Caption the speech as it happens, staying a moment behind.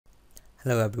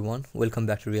Hello everyone, welcome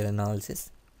back to Real Analysis.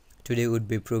 Today we would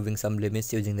be proving some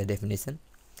limits using the definition.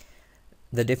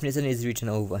 The definition is written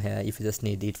over here if you just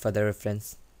need it for the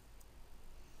reference.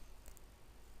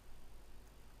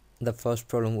 The first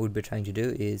problem we would be trying to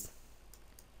do is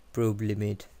prove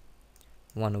limit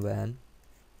 1 over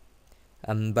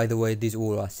n. By the way, these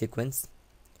all are sequence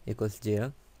equals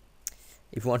 0.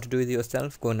 If you want to do it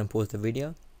yourself, go on and pause the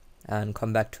video and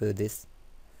come back to this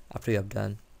after you have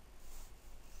done.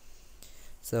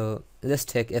 So let's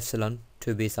take epsilon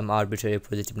to be some arbitrary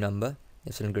positive number,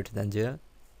 epsilon greater than 0,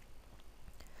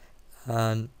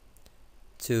 and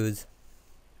choose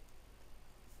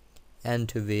n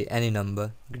to be any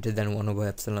number greater than 1 over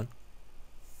epsilon.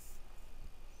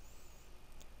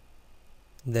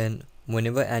 Then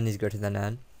whenever n is greater than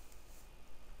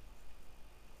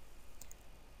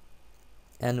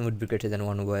n would be greater than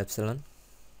 1 over epsilon,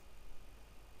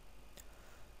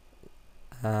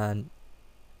 and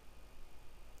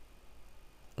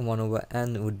 1 over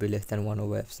n would be less than 1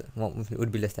 over epsilon,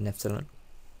 would be less than epsilon,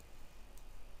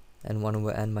 and 1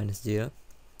 over n minus 0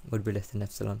 would be less than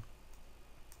epsilon.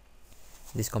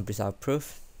 This completes our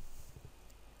proof.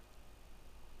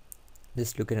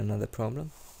 Let's look at another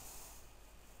problem.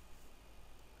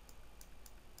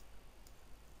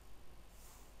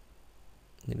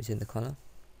 Let me change the color.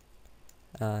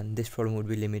 And this problem would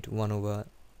be limit 1 over,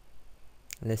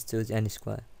 let's choose n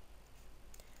square.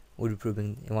 We'll be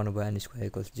proving 1 over n square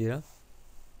equals 0.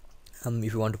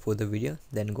 If you want to pause the video,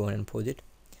 then go on and pause it.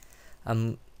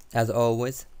 As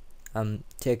always,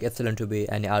 take epsilon to be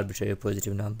any arbitrary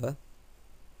positive number.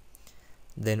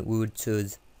 Then we would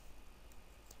choose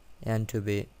n to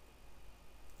be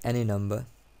any number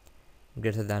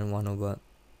greater than 1 over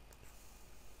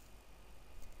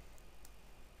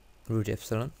root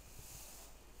epsilon.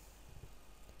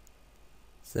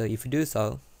 So if you do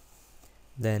so,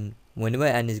 then whenever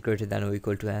n is greater than or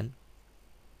equal to n,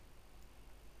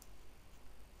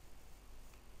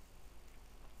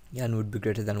 n would be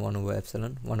greater than 1 over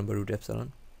epsilon, 1 over root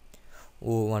epsilon,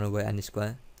 or 1 over n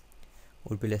square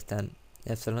would be less than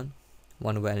epsilon,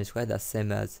 1 over n square. That's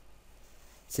same as,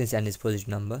 since n is positive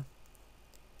number,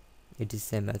 it is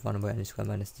same as 1 over n square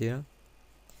minus 0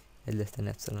 is less than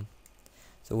epsilon.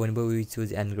 So whenever we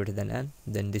choose n greater than n,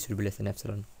 then this will be less than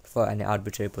epsilon for any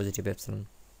arbitrary positive epsilon.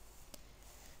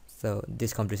 So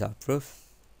this completes our proof.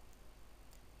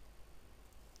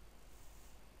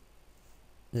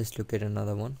 Let's look at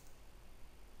another one.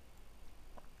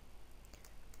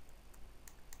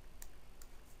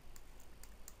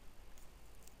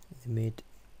 Limit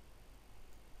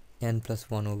n plus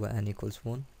 1 over n equals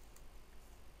 1.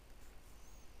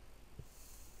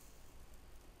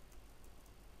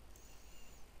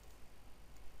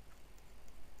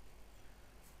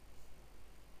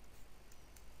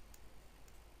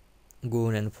 Go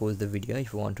on and pause the video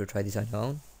if you want to try this on your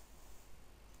own.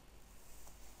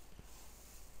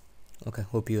 Okay,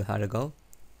 hope you had a go.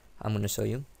 I'm going to show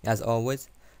you. As always,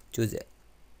 choose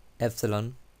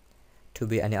epsilon to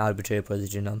be any arbitrary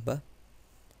positive number,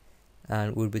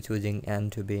 and we'll be choosing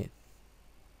n to be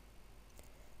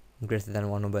greater than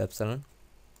 1 over epsilon.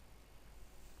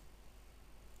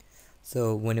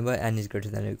 So whenever n is greater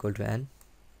than or equal to n,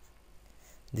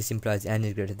 this implies n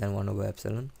is greater than 1 over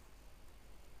epsilon,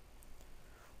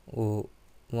 or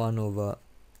 1 over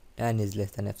n is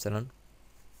less than epsilon.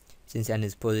 Since n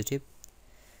is positive,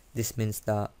 this means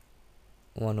that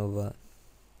 1 over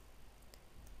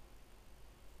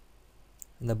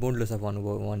the modulus of 1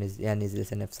 over 1 is n is less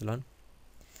than epsilon,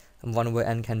 and 1 over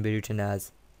n can be written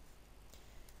as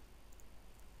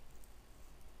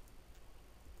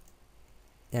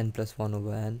n plus 1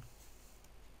 over n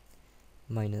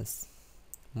minus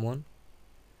 1,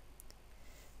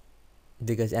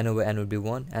 because n over n would be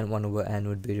 1 and 1 over n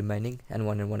would be remaining, and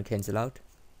 1 and 1 cancel out.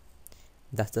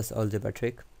 That's just algebra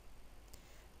trick,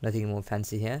 nothing more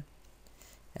fancy here.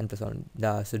 N plus 1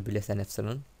 that should be less than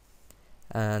epsilon,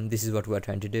 and this is what we are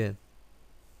trying to do,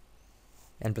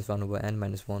 n plus 1 over n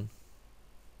minus 1.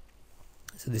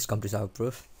 So this completes our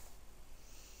proof.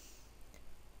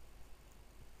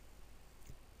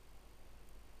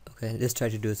 Okay, let's try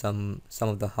to do some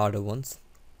of the harder ones.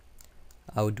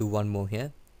 I will do one more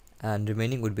here, and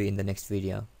remaining would be in the next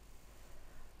video.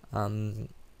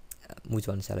 Which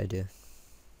one shall I do?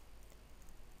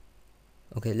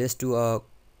 Okay, let's do a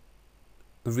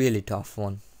really tough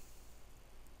one.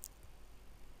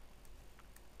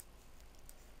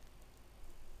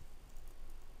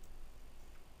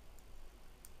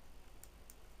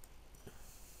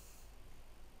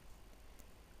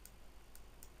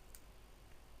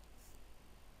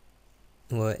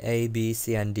 Where a, b,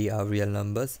 c and d are real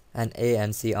numbers and a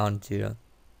and c aren't 0.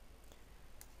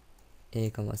 a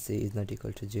comma c is not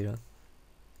equal to 0,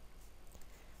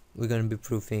 we're going to be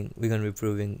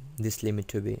proving this limit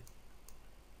to be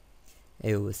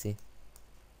a over c.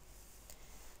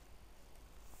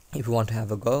 If you want to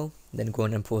have a go, then go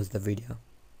on and pause the video.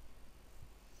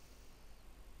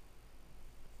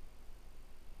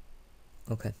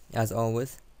 Okay, as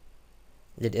always,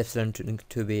 let epsilon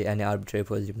to be any arbitrary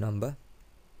positive number,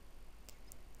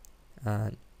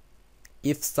 and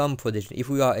if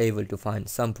we are able to find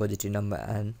some positive number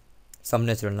n, some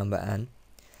natural number n,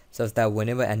 such that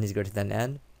whenever n is greater than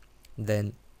n,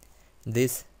 then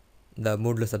the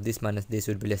modulus of this minus this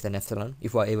would be less than epsilon.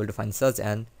 If we are able to find such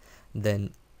n,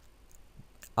 then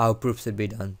our proof should be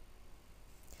done.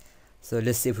 So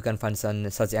let's see if we can find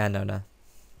such n or not.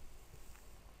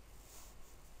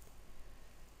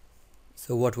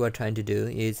 So what we're trying to do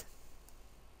is,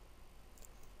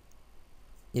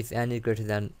 if n is greater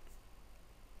than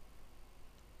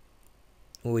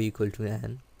or equal to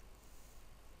n,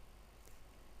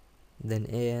 then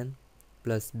an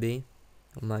plus b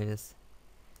minus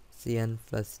cn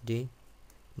plus d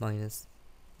minus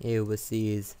a over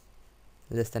c is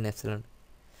less than epsilon.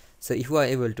 So if we are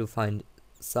able to find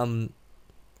some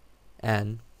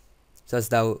n such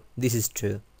that this is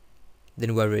true,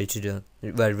 then we're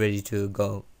ready to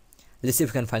go. Let's see if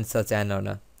we can find such n or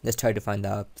not. Let's try to find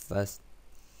out first.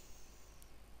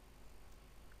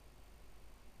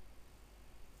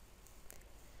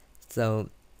 So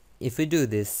if we do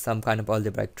this some kind of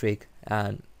algebraic trick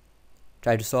and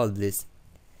try to solve this,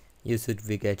 you should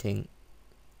be getting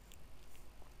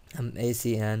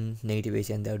ACN, negative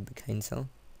ACN, that would be cancel.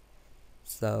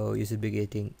 So you should be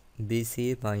getting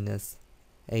BC minus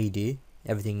AD,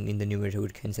 everything in the numerator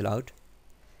would cancel out,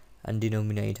 and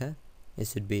denominator it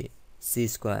should be C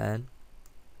square n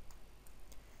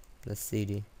plus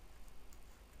CD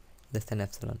less than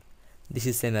epsilon. This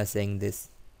is same as saying this.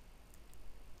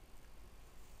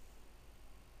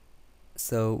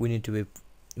 So we need to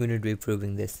be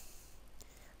proving this.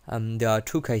 There are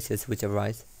two cases which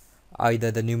arise.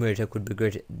 Either the numerator could be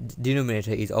greater,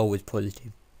 denominator is always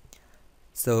positive.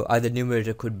 So either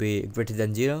numerator could be greater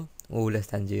than 0 or less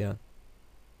than 0.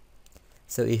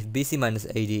 So if BC minus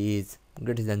AD is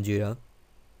greater than 0,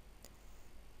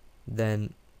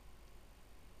 then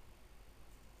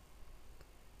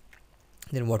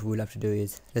what we'll have to do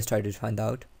is, let's try to find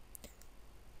out.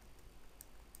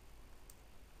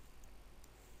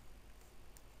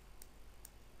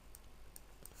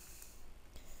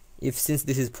 Since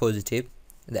this is positive,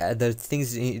 the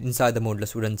things inside the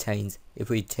modulus wouldn't change if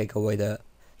we take away the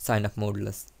sign of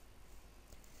modulus.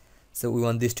 So we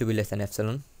want this to be less than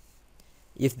epsilon.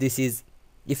 If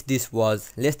this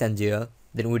was less than 0,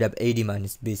 then we'd have AD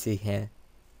minus BC here.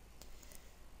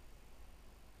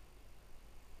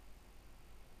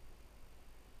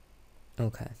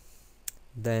 Okay,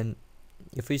 then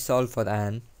if we solve for the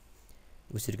n,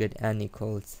 we should get n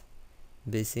equals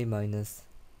BC minus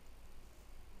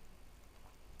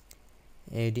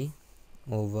AD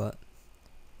over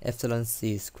epsilon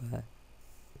c square,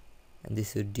 and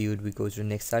this would d would be go to the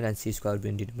next side and c square would be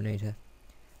in denominator,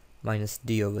 minus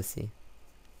d over c.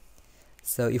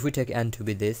 So if we take n to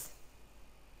be this,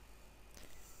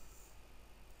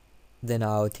 then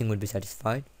our thing would be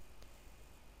satisfied.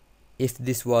 If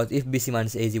BC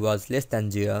minus AD was less than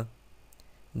 0,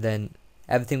 then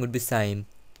everything would be same,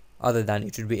 other than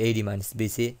it would be AD minus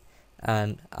BC,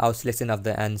 and our selection of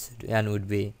the n would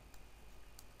be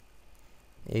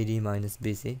AD minus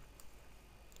BC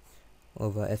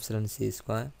over epsilon c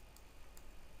square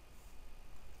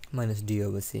minus d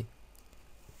over c.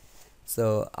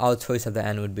 So our choice of the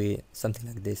n would be something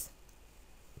like this.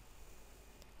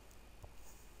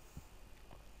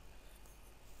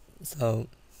 So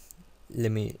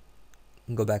let me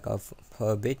go back off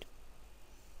for a bit.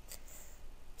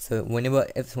 So whenever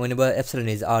epsilon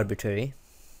is arbitrary,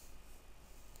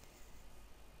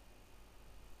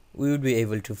 we would be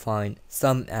able to find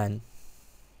some n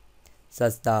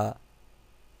such that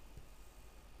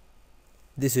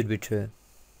this would be true,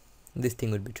 this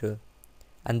thing would be true,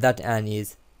 and that n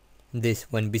is this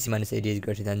when BC minus AD is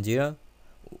greater than 0,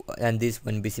 and this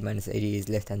when BC minus AD is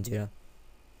less than 0.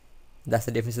 That's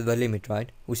the definition of the limit,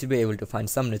 right? We should be able to find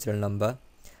some natural number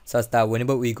such that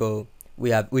whenever we go,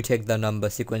 we take the number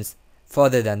sequence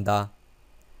further than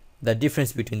the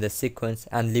difference between the sequence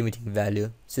and limiting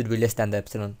value should be less than the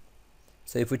epsilon.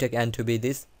 So if we take n to be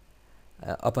this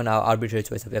upon our arbitrary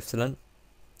choice of epsilon,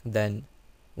 then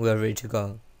we are ready to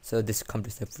go. So this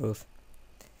completes the proof.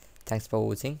 Thanks for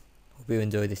watching. Hope you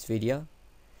enjoyed this video.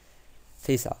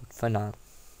 Peace out for now.